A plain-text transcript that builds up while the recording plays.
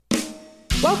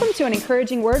Welcome to an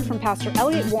encouraging word from Pastor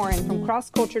Elliott Warren from Cross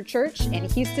Culture Church in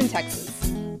Houston,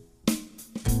 Texas.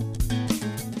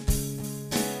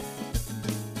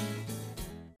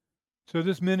 So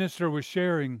this minister was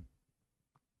sharing,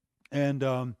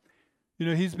 and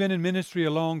he's been in ministry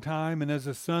a long time, and as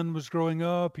his son was growing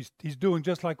up, he's doing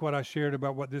just like what I shared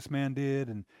about what this man did,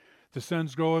 and the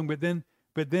son's growing, but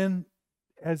then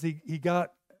as he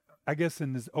got, I guess,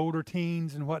 in his older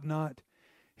teens and whatnot,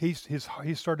 he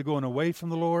started going away from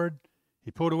the Lord.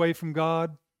 He pulled away from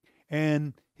God,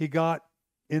 and he got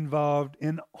involved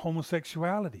in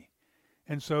homosexuality.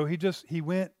 And so he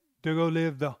went to go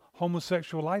live the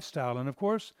homosexual lifestyle. And of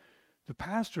course, the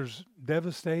pastor's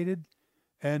devastated.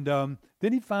 And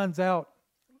then he finds out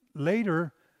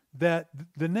later that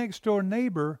the next door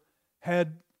neighbor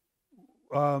had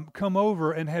come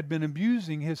over and had been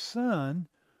abusing his son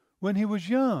when he was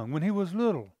young, when he was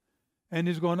little. And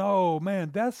he's going, oh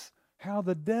man, that's how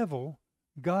the devil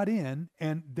got in,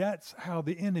 and that's how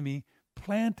the enemy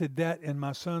planted that in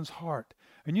my son's heart.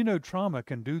 And you know, trauma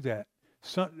can do that.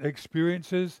 Some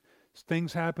experiences,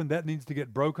 things happen, that needs to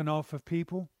get broken off of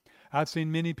people. I've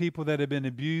seen many people that have been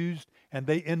abused, and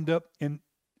they end up in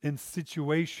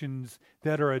situations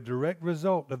that are a direct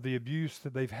result of the abuse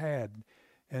that they've had.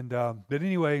 And but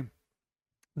anyway,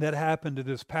 that happened to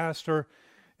this pastor.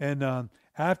 And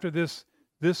after this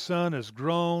son has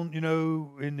grown,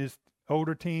 in his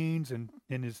older teens and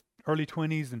in his early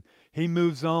 20s, and he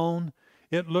moves on,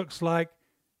 it looks like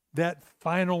that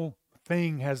final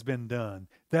thing has been done.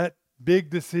 That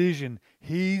big decision,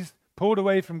 he's pulled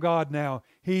away from God now.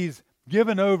 He's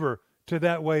given over to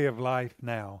that way of life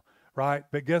now, right?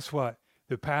 But guess what?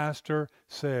 The pastor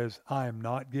says, I am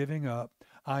not giving up.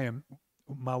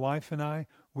 My wife and I,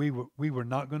 we were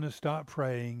not going to stop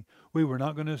praying. We were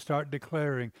not going to start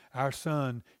declaring our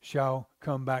son shall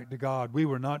come back to God. We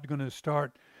were not going to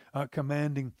start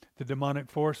commanding the demonic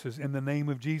forces in the name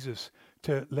of Jesus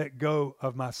to let go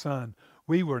of my son.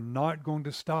 We were not going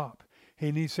to stop.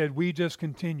 And he said, we just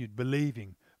continued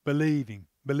believing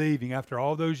after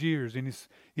all those years. And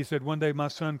he said, one day my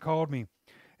son called me,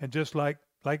 and just like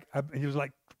he was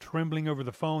like trembling over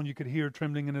the phone. You could hear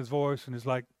trembling in his voice, and he's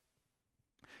like,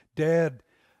 Dad,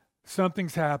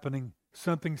 something's happening.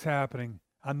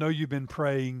 I know you've been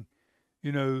praying.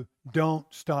 Don't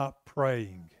stop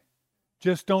praying.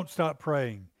 Just don't stop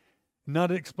praying. Not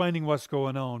explaining what's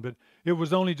going on, but it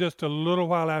was only just a little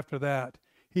while after that,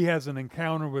 he has an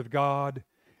encounter with God,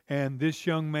 and this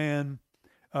young man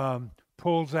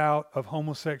pulls out of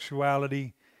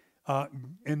homosexuality.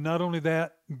 And not only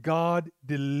that, God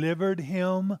delivered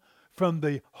him from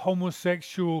the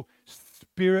homosexual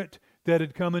spirit that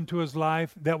had come into his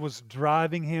life, that was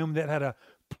driving him, that had a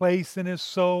place in his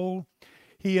soul.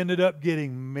 He ended up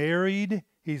getting married.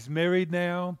 He's married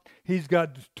now. He's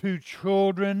got 2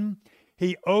 children.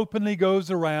 He openly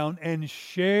goes around and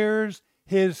shares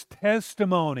his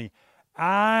testimony.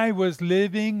 I was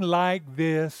living like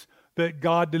this, but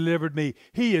God delivered me.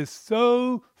 He is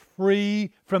so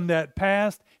free from that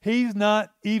past. He's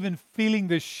not even feeling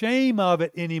the shame of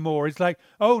it anymore. He's like,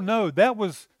 oh no, that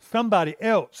was somebody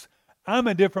else. I'm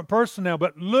a different person now,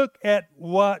 but look at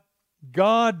what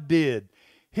God did.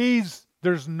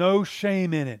 There's no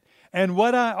shame in it. And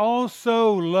what I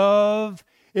also love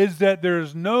is that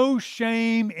there's no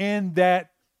shame in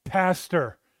that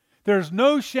pastor. There's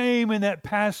no shame in that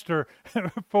pastor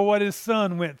for what his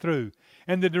son went through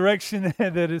and the direction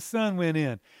that his son went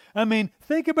in. I mean,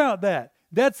 think about that.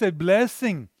 That's a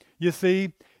blessing, you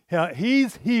see.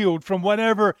 He's healed from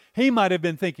whatever he might have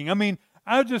been thinking. I mean,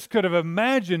 I just could have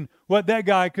imagined what that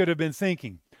guy could have been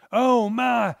thinking. Oh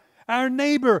my, our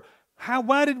neighbor,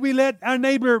 why did we let our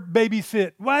neighbor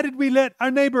babysit? Why did we let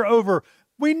our neighbor over?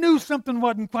 We knew something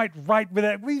wasn't quite right with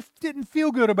that. We didn't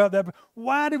feel good about that.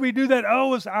 Why did we do that?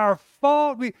 Oh, it's our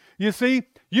fault. You see,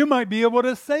 you might be able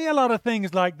to say a lot of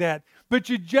things like that, but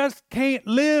you just can't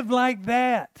live like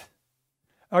that.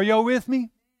 Are y'all with me?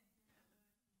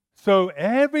 So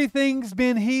everything's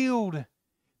been healed.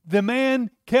 The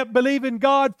man kept believing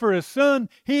God for his son.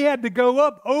 He had to go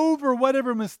up over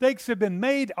whatever mistakes have been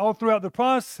made all throughout the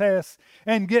process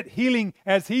and get healing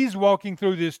as he's walking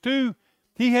through this too.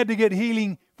 He had to get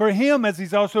healing for him as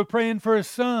he's also praying for his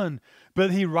son.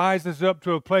 But he rises up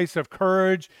to a place of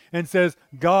courage and says,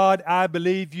 God, I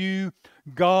believe you.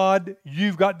 God,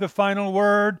 you've got the final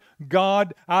word.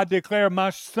 God, I declare my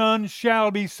son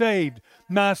shall be saved.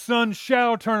 My son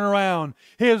shall turn around.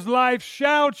 His life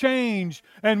shall change,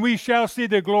 and we shall see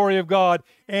the glory of God.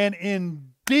 And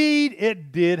indeed,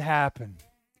 it did happen.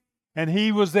 And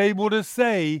he was able to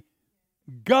say,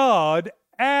 God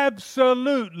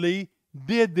absolutely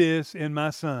did this in my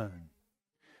son.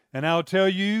 And I'll tell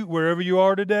you, wherever you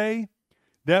are today,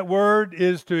 that word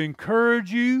is to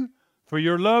encourage you for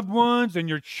your loved ones and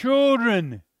your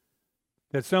children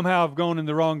that somehow have gone in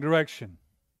the wrong direction.